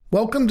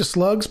Welcome to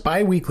Slug's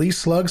bi-weekly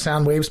Slug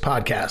Soundwaves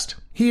podcast.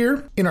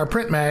 Here, in our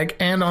print mag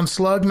and on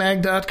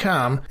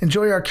slugmag.com,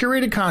 enjoy our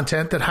curated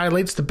content that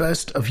highlights the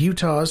best of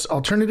Utah's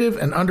alternative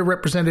and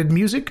underrepresented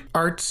music,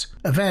 arts,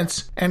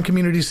 events, and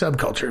community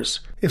subcultures.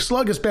 If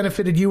Slug has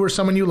benefited you or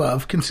someone you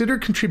love, consider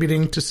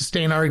contributing to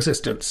sustain our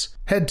existence.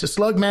 Head to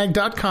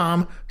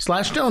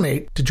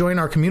slugmag.com/donate to join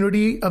our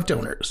community of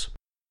donors.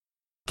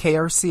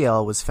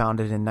 KRCL was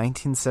founded in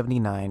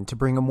 1979 to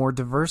bring a more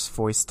diverse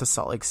voice to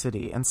Salt Lake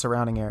City and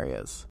surrounding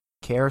areas.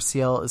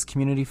 KRCL is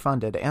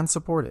community-funded and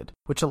supported,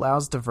 which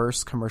allows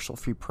diverse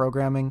commercial-free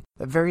programming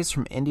that varies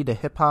from indie to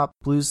hip-hop,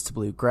 blues to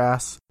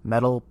bluegrass,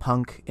 metal,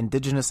 punk,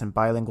 indigenous, and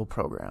bilingual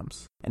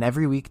programs. And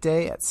every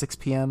weekday at 6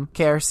 p.m.,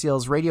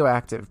 KRCL's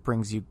Radioactive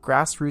brings you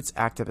grassroots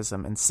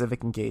activism and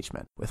civic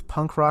engagement with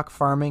punk rock,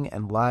 farming,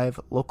 and live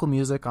local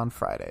music on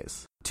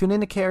Fridays. Tune in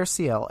to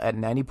KRCL at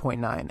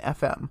 90.9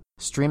 FM,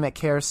 stream at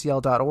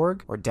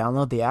krcl.org, or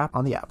download the app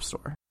on the App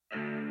Store.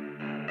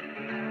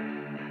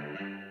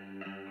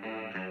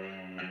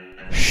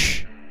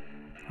 Shh!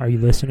 Are you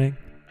listening?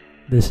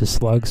 This is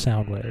Slug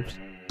Soundwaves.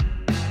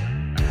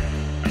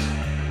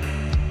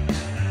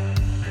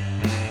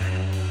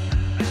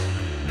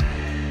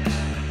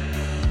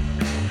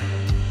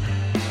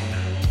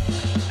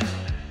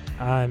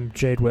 I'm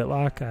Jade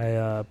Whitlock.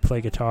 I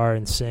play guitar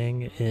and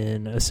sing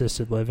in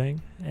assisted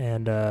living.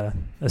 And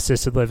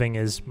assisted living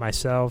is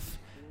myself,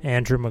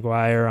 Andrew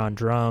McGuire on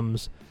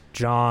drums,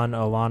 John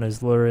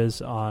Olanes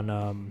Lures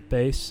on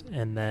bass,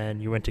 and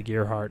then Uinta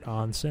Gearhart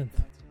on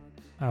synth.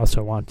 I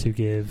also want to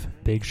give a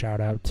big shout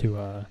out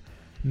to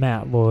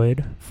Matt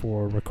Lloyd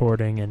for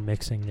recording and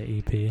mixing the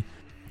EP.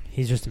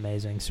 He's just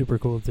amazing. Super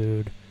cool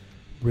dude.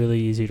 Really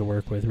easy to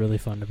work with. Really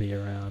fun to be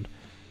around.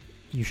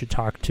 You should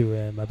talk to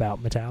him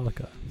about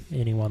Metallica.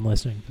 Anyone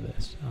listening to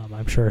this.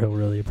 I'm sure he'll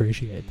really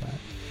appreciate that.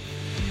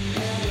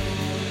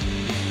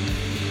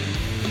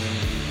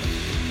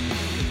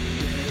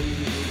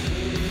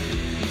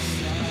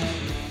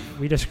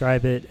 We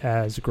describe it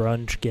as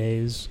grunge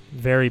gaze.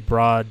 Very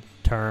broad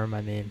term.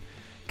 I mean,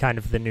 kind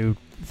of the new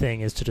thing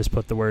is to just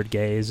put the word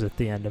gaze at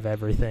the end of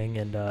everything,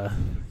 and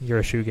you're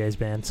a shoegaze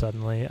band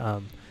suddenly.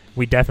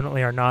 We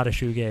definitely are not a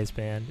shoegaze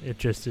band. It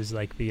just is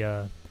like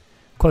the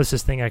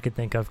closest thing I could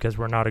think of, because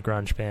we're not a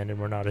grunge band and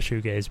we're not a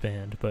shoegaze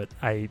band, but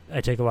I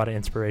take a lot of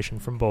inspiration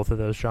from both of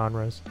those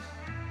genres.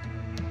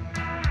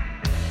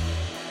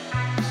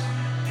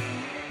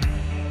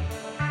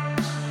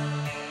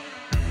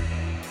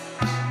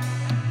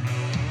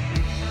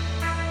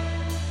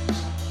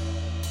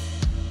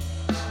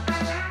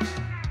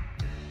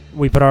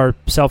 We put our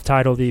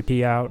self-titled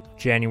EP out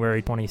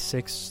January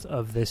 26th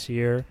of this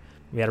year.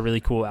 We had a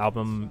really cool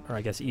album, or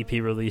I guess EP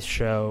release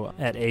show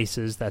at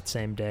Aces that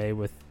same day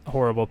with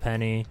Horrible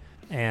Penny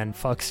and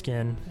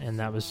Fuckskin, and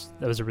that was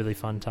a really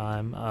fun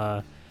time.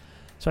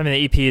 So I mean,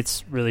 the EP,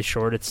 it's really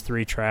short. It's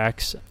 3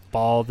 tracks.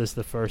 Bald is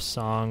the first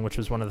song, which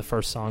was one of the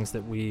first songs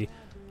that we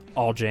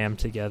all jammed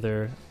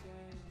together.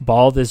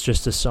 Bald is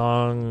just a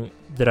song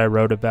that I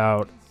wrote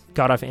about,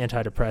 got off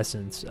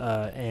antidepressants,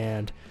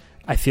 and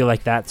I feel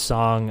like that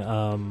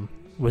song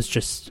was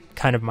just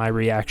kind of my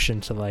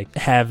reaction to like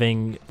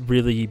having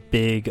really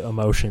big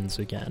emotions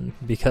again,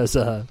 because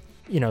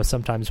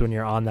sometimes when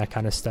you're on that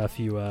kind of stuff,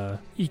 you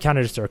kind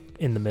of just are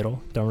in the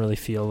middle, don't really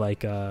feel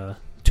like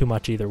too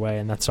much either way,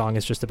 and that song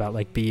is just about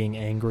like being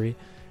angry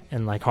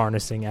and like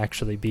harnessing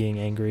actually being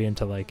angry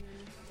into like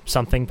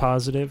something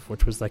positive,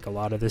 which was like a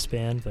lot of this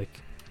band.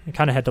 Like I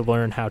kind of had to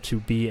learn how to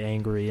be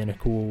angry in a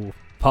cool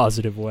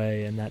positive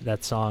way, and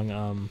that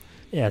song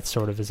it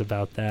sort of is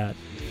about that.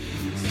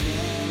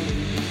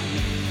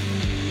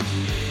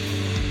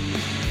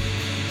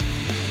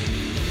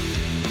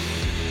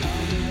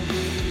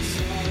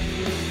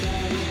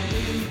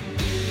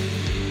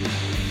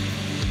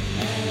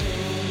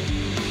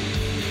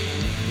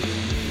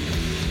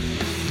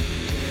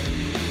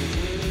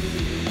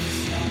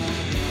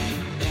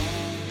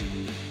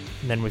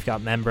 And then we've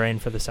got Membrane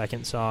for the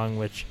second song,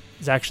 which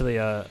is actually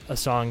a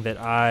song that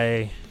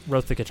I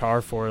wrote the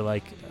guitar for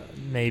like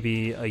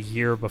maybe a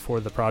year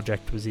before the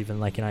project was even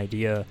like an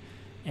idea,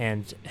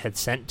 and had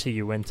sent to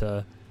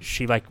Uinta.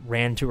 She like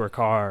ran to her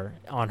car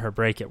on her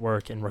break at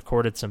work and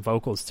recorded some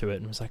vocals to it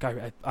and was like,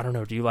 I don't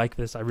know, do you like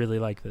this? I really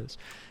like this.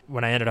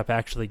 When I ended up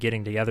actually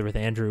getting together with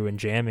Andrew and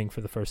jamming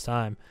for the first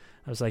time,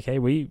 I was like, hey,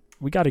 we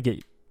got to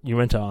get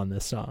Uinta on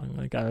this song.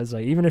 Like I was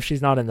like, even if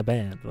she's not in the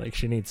band, like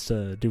she needs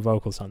to do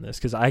vocals on this,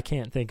 because I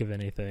can't think of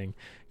anything,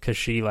 because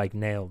she like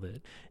nailed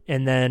it.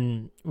 And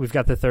then we've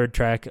got the third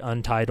track,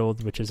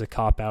 Untitled, which is a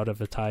cop out of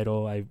a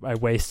title. I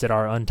wasted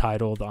our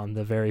Untitled on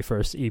the very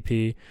first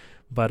EP,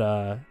 but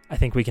I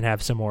think we can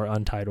have some more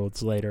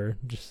Untitled's later,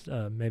 just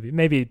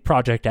maybe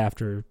project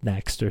after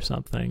next or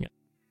something.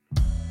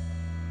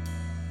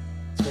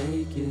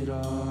 Take it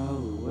all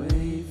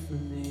away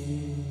from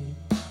me.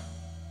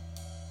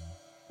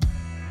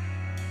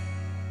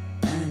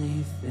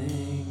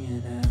 Anything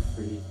and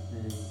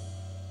everything.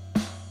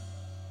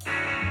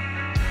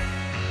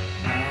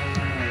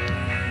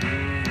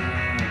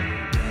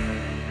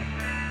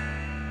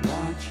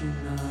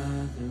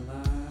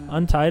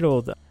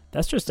 Untitled,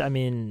 That's just, I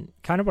mean,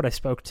 kind of what I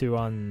spoke to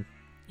on,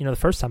 the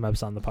first time I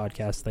was on the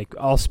podcast. Like,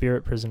 all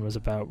Spirit Prison was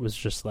about was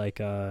just like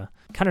kind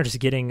of just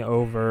getting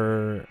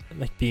over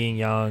like being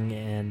young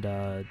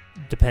and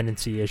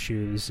dependency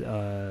issues,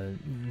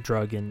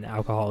 drug and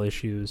alcohol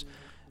issues.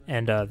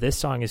 And this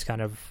song is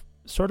kind of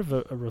sort of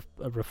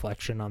a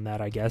reflection on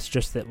that, I guess.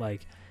 Just that,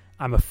 like,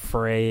 I'm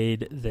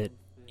afraid that,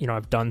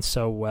 I've done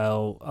so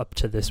well up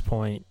to this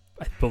point.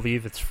 I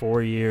believe it's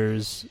 4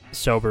 years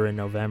sober in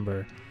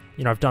November.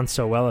 I've done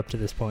so well up to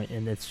this point,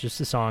 and it's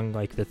just a song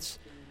like that's,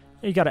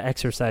 you got to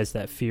exercise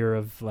that fear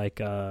of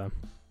like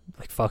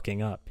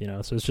fucking up,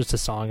 So it's just a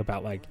song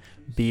about like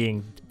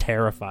being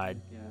terrified.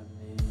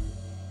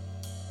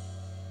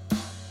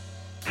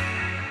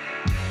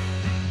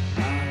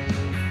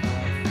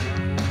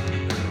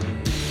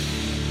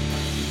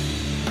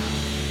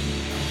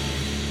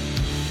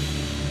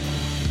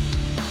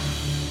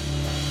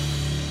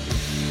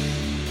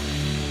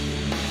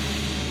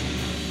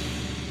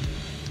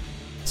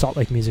 Salt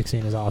Lake music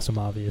scene is awesome,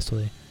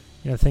 obviously.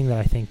 The thing that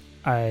I think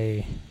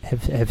I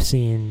have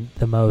seen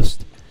the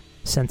most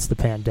since the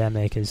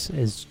pandemic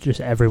is just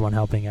everyone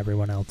helping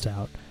everyone else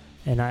out.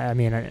 And I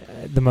mean,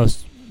 the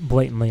most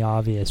blatantly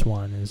obvious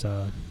one is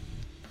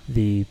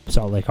the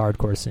Salt Lake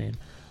hardcore scene.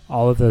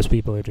 All of those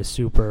people are just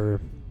super,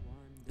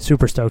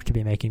 super stoked to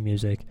be making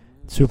music,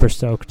 super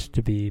stoked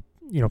to be,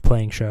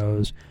 playing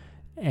shows,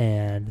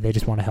 and they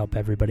just want to help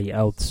everybody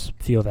else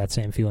feel that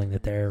same feeling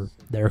that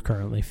they're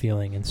currently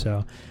feeling. And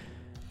so,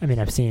 I mean,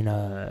 I've seen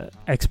a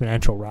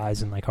exponential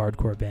rise in like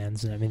hardcore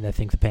bands, and I mean, I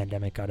think the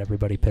pandemic got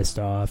everybody pissed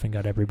off and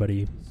got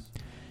everybody,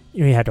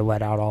 you had to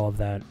let out all of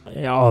that,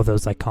 all of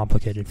those like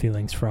complicated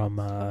feelings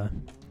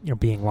from,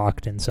 being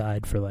locked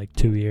inside for like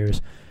 2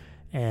 years.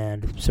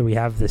 And so we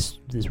have this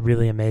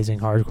really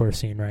amazing hardcore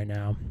scene right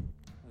now,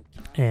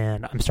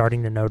 and I'm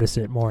starting to notice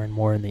it more and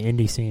more in the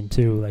indie scene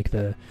too, like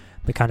the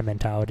kind of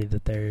mentality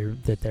that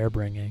they're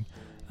bringing.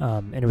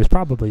 And it was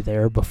probably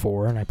there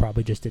before, and I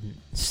probably just didn't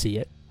see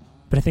it.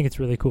 But I think it's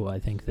really cool. I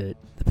think that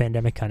the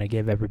pandemic kind of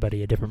gave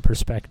everybody a different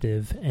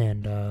perspective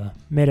and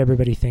made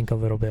everybody think a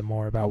little bit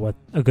more about what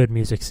a good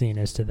music scene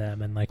is to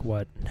them and like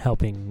what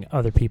helping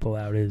other people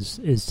out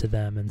is to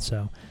them. And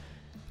so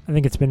I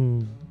think it's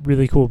been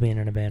really cool being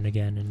in a band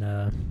again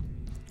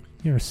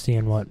and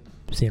seeing what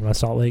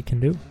Salt Lake can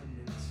do.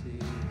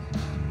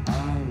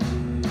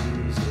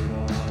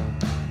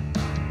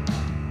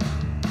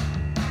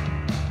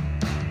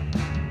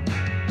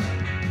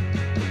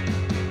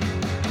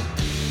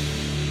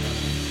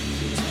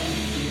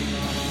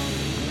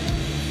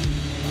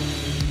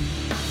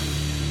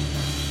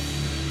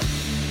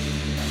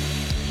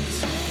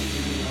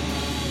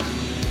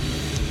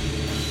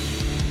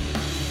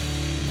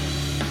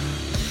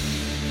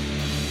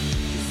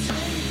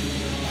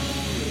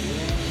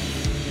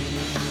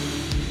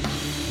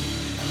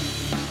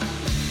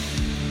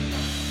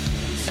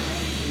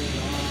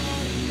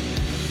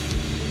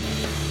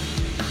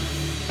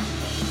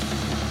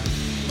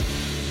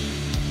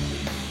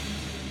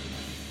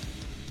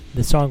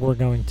 The song we're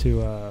going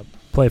to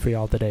play for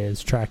y'all today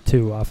is track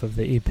 2 off of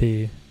the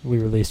EP we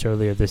released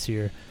earlier this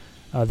year.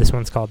 This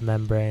one's called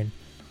Membrane.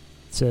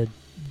 It's a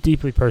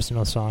deeply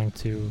personal song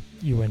to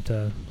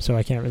Uinta, so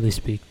I can't really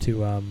speak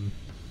to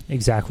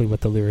exactly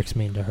what the lyrics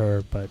mean to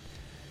her, but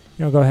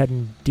go ahead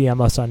and DM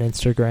us on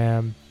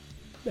Instagram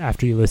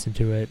after you listen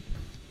to it.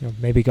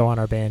 Maybe go on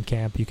our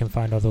Bandcamp. You can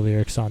find all the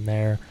lyrics on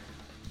there.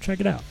 Check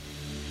it out.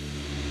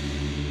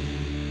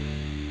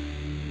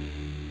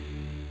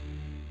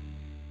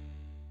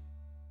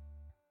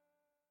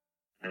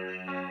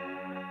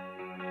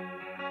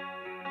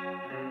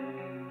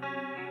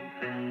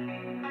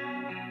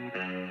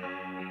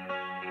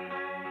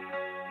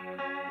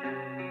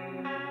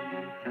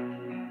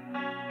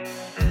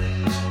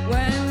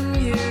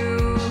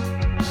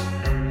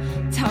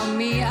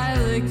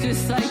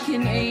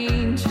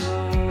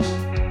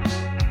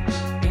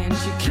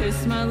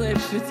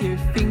 With your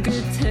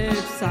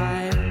fingertips,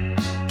 I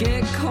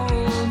get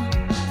cold,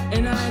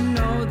 and I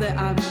know that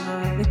I'm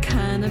not the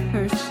kind of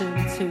person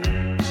to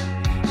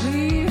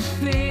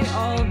leave it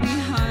all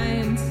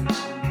behind.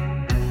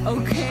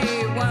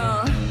 Okay,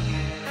 well,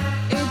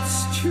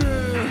 it's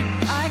true,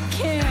 I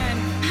can't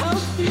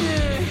help you,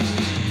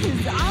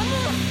 'cause I'm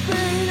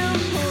afraid of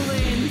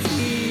pulling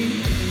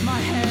teeth. My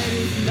head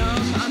is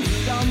numb, I'm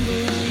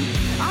stumbling,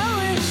 I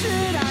wish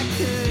that I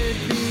could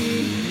be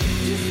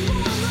just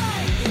more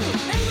like you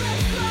and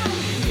less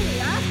like me.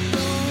 I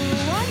don't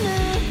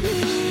wanna be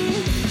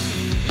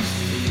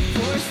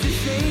forced to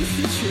face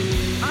the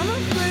truth. I'm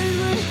afraid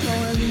we're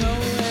going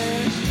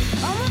nowhere.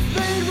 I'm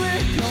afraid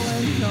we're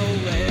going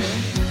nowhere.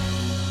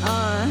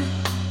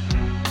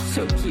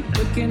 So keep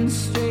looking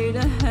straight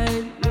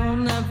ahead. You'll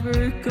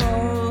never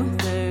go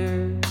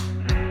there.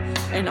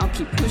 And I'll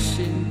keep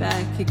pushing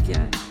back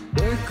again.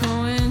 We're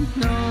going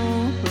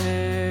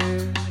nowhere.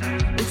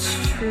 It's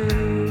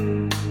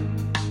true.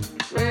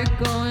 We're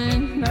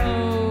going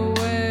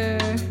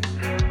nowhere.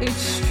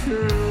 It's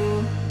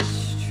true.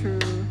 It's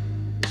true.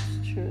 It's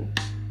true.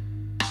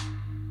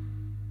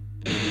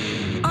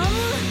 I'm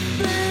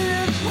afraid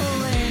of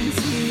pulling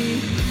teeth.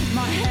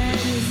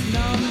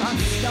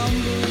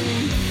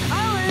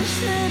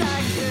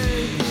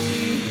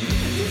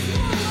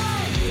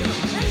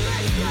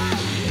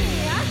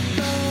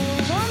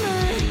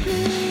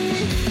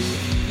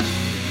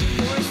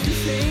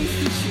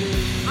 true.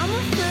 I'm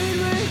afraid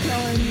we're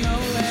going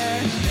nowhere.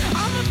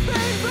 I'm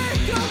afraid we're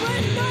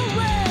going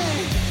nowhere.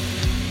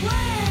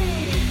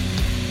 Wait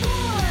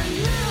for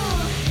you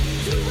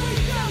to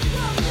wake up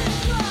from this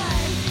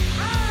life.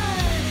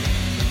 I'm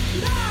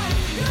not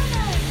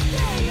gonna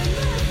stay and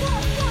live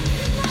one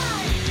fucking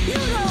life.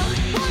 You don't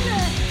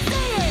wanna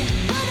say it,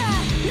 but I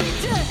need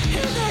to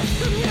hear this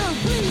from you.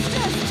 Please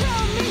just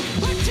tell me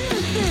what you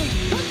think.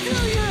 What do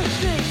you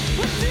think?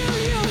 What do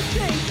you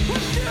think?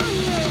 What do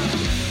you?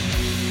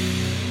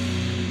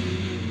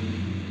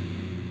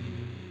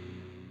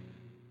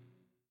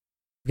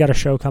 We've got a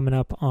show coming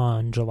up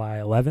on July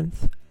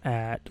 11th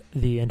at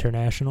the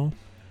International.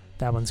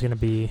 That one's going to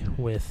be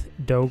with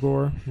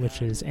Dogor,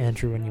 which is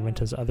Andrew and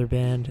Uinta's other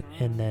band,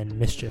 and then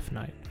Mischief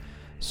Night.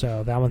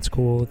 So that one's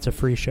cool. It's a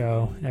free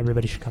show.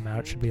 Everybody should come out.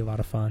 It should be a lot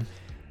of fun.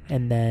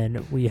 And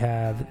then we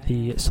have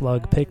the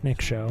Slug Picnic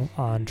show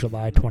on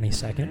July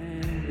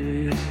 22nd.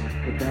 Angry,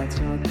 but that's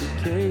not the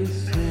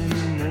case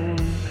anymore.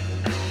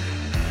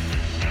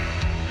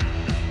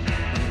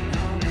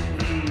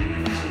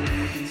 And I'll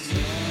never be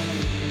sad.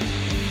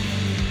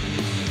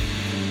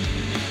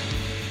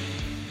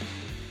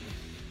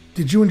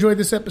 Did you enjoy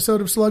this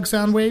episode of Slug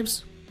Sound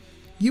Waves?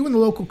 You and the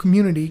local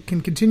community can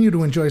continue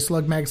to enjoy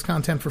Slug Mag's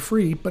content for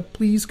free, but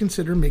please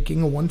consider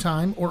making a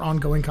one-time or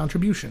ongoing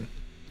contribution.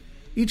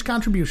 Each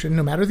contribution,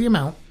 no matter the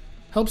amount,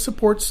 helps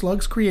support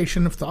Slug's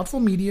creation of thoughtful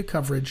media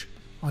coverage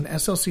on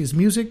SLC's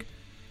music,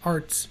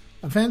 arts,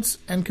 events,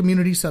 and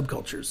community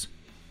subcultures.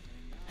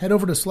 Head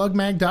over to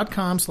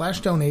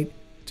slugmag.com/donate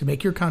to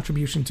make your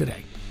contribution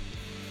today.